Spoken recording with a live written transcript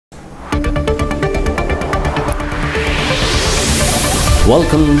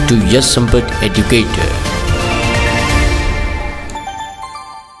Welcome to Yash Sampat Educator.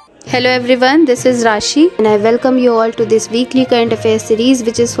 Hello everyone, this is Rashi and I welcome you all to this weekly current affairs series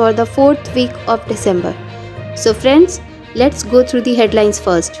which is for the 4th week of December. So friends, let's go through the headlines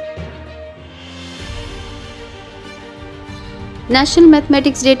first. National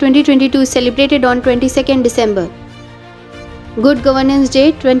Mathematics Day 2022 is celebrated on 22nd December. Good Governance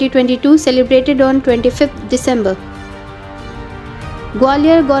Day 2022 celebrated on 25th December.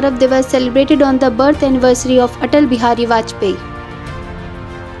 Gwalior Gaurav Divas celebrated on the birth anniversary of Atal Bihari Vajpayee.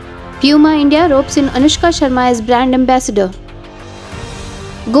 Puma India ropes in Anushka Sharma as brand ambassador.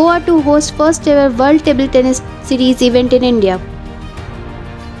 Goa to host first ever World Table Tennis Series event in India.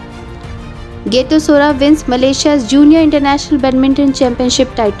 Geto Sora wins Malaysia's Junior International Badminton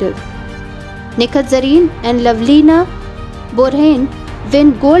Championship title. Nikhat Zareen and Lavlina Borhain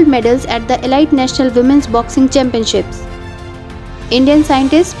win gold medals at the Elite National Women's Boxing Championships. Indian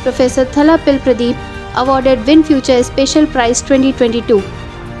scientist Professor Thalapil Pradeep awarded Win Future Special Prize 2022.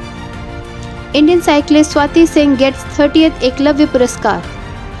 Indian cyclist Swati Singh gets 30th Eklavya Puraskar.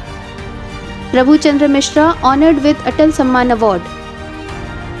 Prabhu Chandra Mishra honored with Atal Samman Award.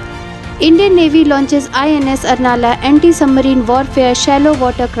 Indian Navy launches INS Arnala anti-submarine warfare shallow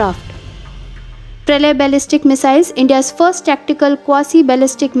water craft. Pralay ballistic missiles, India's first tactical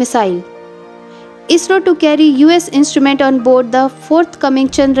quasi-ballistic missile. ISRO to carry US instrument on board the forthcoming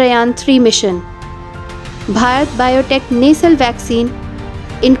Chandrayaan-3 mission. Bharat Biotech nasal vaccine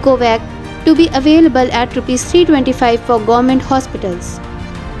Incovac to be available at Rs 325 for government hospitals.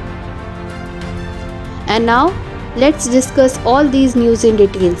 And now, let's discuss all these news in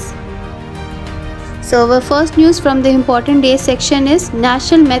details. So our first news from the important day section is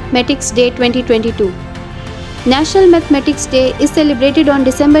National Mathematics Day 2022. National Mathematics Day is celebrated on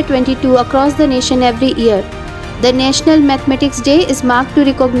December 22 across the nation every year. The National Mathematics Day is marked to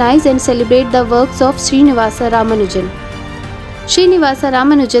recognize and celebrate the works of Srinivasa Ramanujan. Srinivasa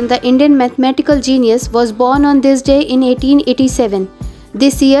Ramanujan, the Indian mathematical genius, was born on this day in 1887.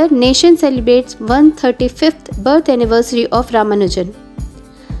 This year, nation celebrates 135th birth anniversary of Ramanujan.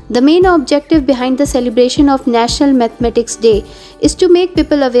 The main objective behind the celebration of National Mathematics Day is to make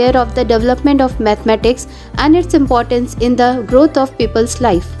people aware of the development of mathematics and its importance in the growth of people's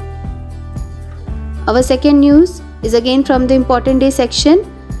life. Our second news is again from the important day section,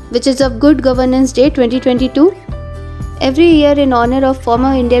 which is of Good Governance Day 2022. Every year in honor of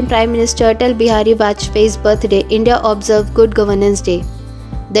former Indian Prime Minister Atal Bihari Vajpayee's birthday, India observes Good Governance Day.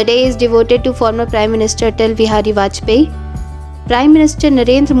 The day is devoted to former Prime Minister Atal Bihari Vajpayee. Prime Minister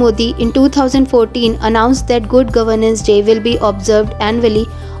Narendra Modi in 2014 announced that Good Governance Day will be observed annually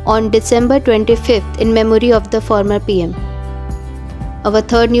on December 25th in memory of the former PM. Our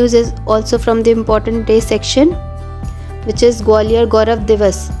third news is also from the important day section, which is Gwalior Gaurav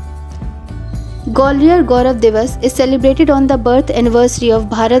Divas. Gwalior Gaurav Divas is celebrated on the birth anniversary of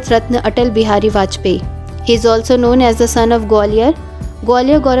Bharat Ratna Atal Bihari Vajpayee. He is also known as the son of Gwalior.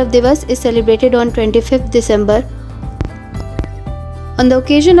 Gwalior Gaurav Divas is celebrated on 25th December. On the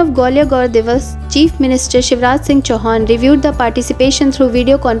occasion of Gwalior Gaurav Divas, Chief Minister Shivraj Singh Chauhan reviewed the participation through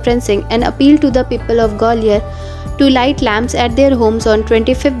video conferencing and appealed to the people of Gwalior to light lamps at their homes on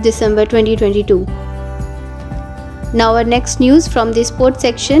 25th December 2022. Now our next news from the sports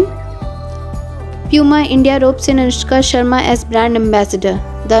section. Puma India ropes in Anushka Sharma as brand ambassador.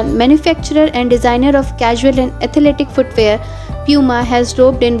 The manufacturer and designer of casual and athletic footwear, Puma has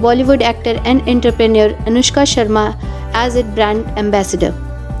roped in Bollywood actor and entrepreneur Anushka Sharma as its brand ambassador.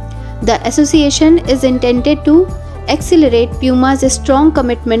 The association is intended to accelerate Puma's strong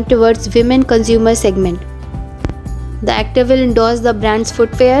commitment towards women consumer segment. The actor will endorse the brand's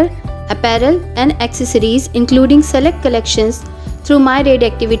footwear, apparel and accessories, including select collections through My Raid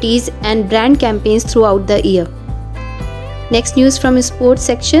activities and brand campaigns throughout the year. Next news from sports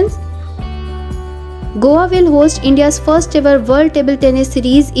sections. Goa will host India's first ever World Table Tennis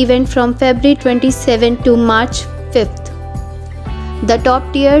Series event from February 27 to March 5th. The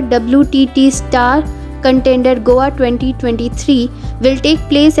top-tier WTT Star Contender Goa 2023 will take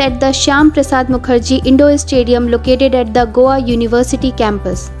place at the Shyam Prasad Mukherjee Indoor Stadium located at the Goa University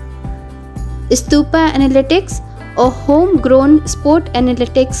campus. Stupa Analytics, a homegrown sport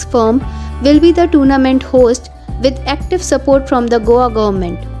analytics firm, will be the tournament host with active support from the Goa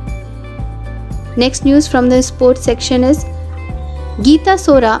government. Next news from the sports section is Geeta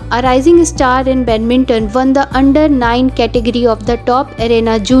Sora, a rising star in badminton, won the under-9 category of the Top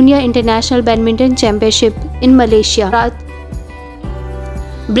Arena Junior International Badminton Championship in Malaysia,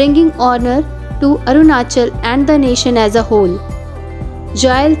 bringing honor to Arunachal and the nation as a whole.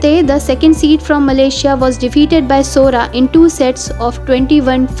 Joel Tay, the second seed from Malaysia, was defeated by Sora in 2 sets of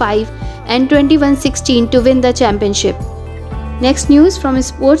 21-5 and 21-16 to win the championship. Next news from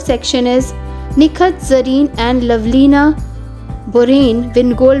sports section is Nikhat Zareen and Lavlina Borain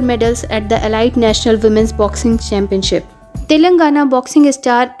win gold medals at the Elite National Women's Boxing Championship. Telangana boxing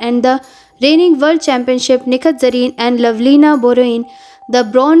star and the reigning world championship Nikhat Zareen and Lavlina Borain, the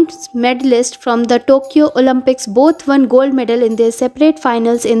bronze medalist from the Tokyo Olympics, both won gold medal in their separate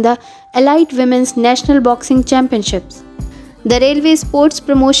finals in the Elite Women's National Boxing Championships. The Railway Sports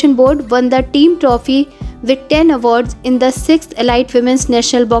Promotion Board won the team trophy with 10 awards in the 6th Elite Women's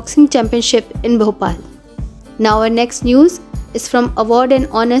National Boxing Championship in Bhopal. Now our next news is from Award and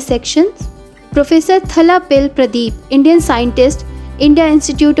Honor sections. Professor Thalapil Pradeep, Indian scientist, India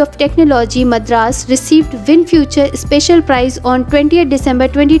Institute of Technology, Madras, received WinFuture Special Prize on 20th December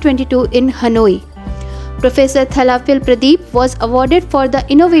 2022 in Hanoi. Professor Thalapil Pradeep was awarded for the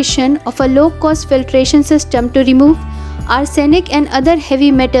innovation of a low-cost filtration system to remove arsenic and other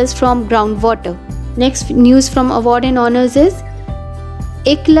heavy metals from groundwater. Next news from Award and Honors is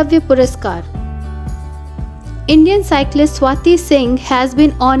Eklavya Puraskar. Indian cyclist Swati Singh has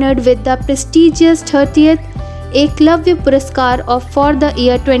been honored with the prestigious 30th Eklavya Puraskar for the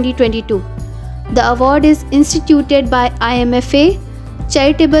year 2022. The award is instituted by IMFA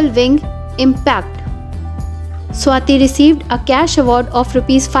Charitable Wing Impact. Swati received a cash award of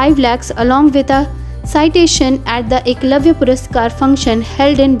Rs 5 lakhs along with a citation at the Eklavya Puraskar function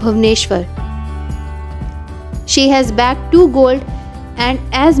held in Bhubaneswar. She has bagged 2 gold and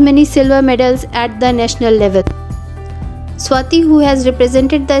as many silver medals at the national level. Swati, who has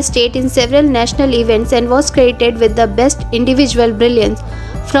represented the state in several national events and was credited with the Best Individual Brilliance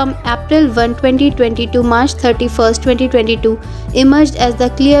from April 1, 2020 to March 31, 2022, emerged as the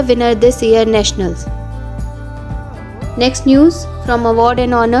clear winner this year nationals. Next news from Award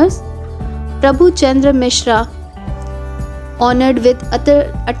and Honors. Prabhu Chandra Mishra honored with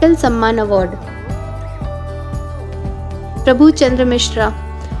Atal Samman Award. Prabhu Chandra Mishra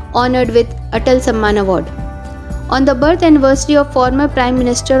honored with Atal Samman Award. On the birth anniversary of former Prime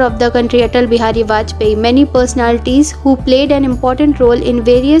Minister of the country Atal Bihari Vajpayee, many personalities who played an important role in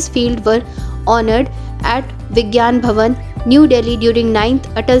various fields were honored at Vigyan Bhavan, New Delhi during 9th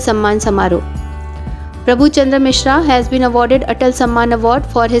Atal Samman Samaroh. Prabhu Chandra Mishra has been awarded Atal Samman Award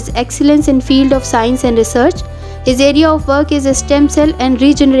for his excellence in field of science and research. His area of work is stem cell and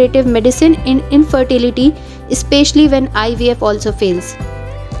regenerative medicine in infertility, especially when IVF also fails.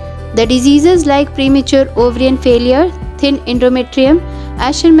 The diseases like premature ovarian failure, thin endometrium,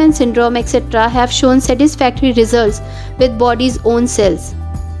 Asherman syndrome, etc. have shown satisfactory results with body's own cells.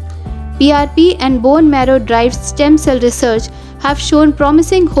 PRP and bone marrow-derived stem cell research have shown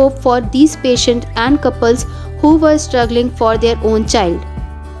promising hope for these patients and couples who were struggling for their own child.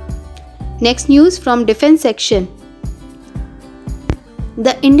 Next news from Defense section.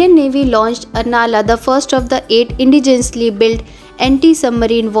 The Indian Navy launched Arnala, the first of the 8 indigenously built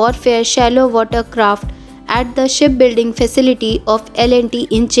anti-submarine warfare shallow water craft at the shipbuilding facility of L&T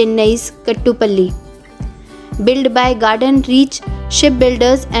in Chennai's Kattupalli. Built by Garden Reach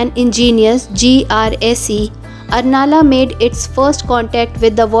Shipbuilders and Engineers GRSE, Arnala made its first contact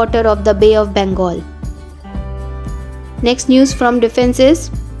with the water of the Bay of Bengal. Next news from Defense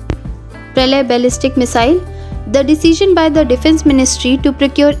is Pralay ballistic missile. The decision by the Defense Ministry to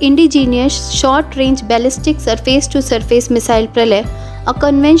procure indigenous short-range ballistic surface-to-surface missile Pralay, a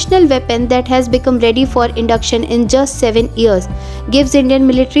conventional weapon that has become ready for induction in just 7 years, gives Indian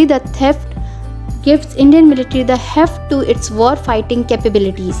military the heft to its war-fighting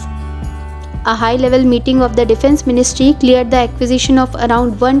capabilities. A high-level meeting of the Defense Ministry cleared the acquisition of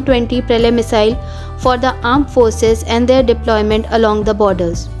around 120 Pralay missile for the armed forces and their deployment along the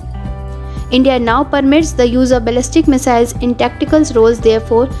borders. India now permits the use of ballistic missiles in tactical roles.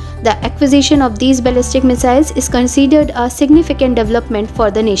 Therefore, the acquisition of these ballistic missiles is considered a significant development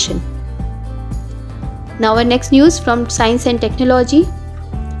for the nation. Now our next news from Science and Technology.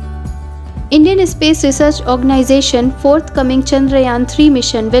 Indian Space Research Organization forthcoming Chandrayaan-3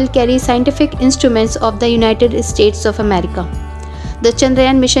 mission will carry scientific instruments of the United States of America. The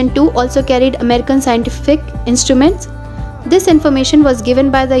Chandrayaan mission 2 also carried American scientific instruments. This information was given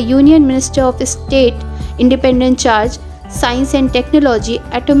by the Union Minister of State, Independent Charge, Science and Technology,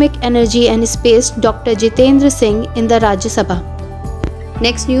 Atomic Energy and Space, Dr. Jitendra Singh in the Rajya Sabha.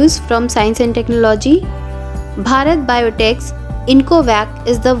 Next news from Science and Technology. Bharat Biotech's Incovac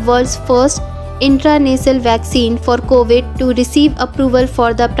is the world's first intranasal vaccine for COVID to receive approval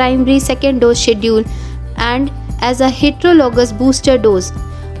for the primary second dose schedule and as a heterologous booster dose.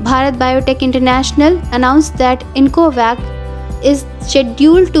 Bharat Biotech International announced that Incovac is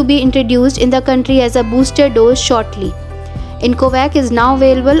scheduled to be introduced in the country as a booster dose shortly. Incovac is now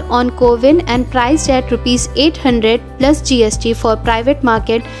available on CoWIN and priced at Rs 800 plus GST for private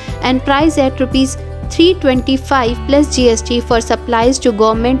market and priced at Rs 325 plus GST for supplies to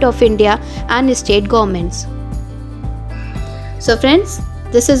Government of India and state governments. So friends,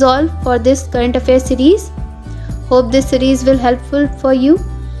 this is all for this current affairs series. Hope this series will helpful for you.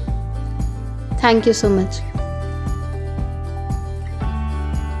 Thank you so much.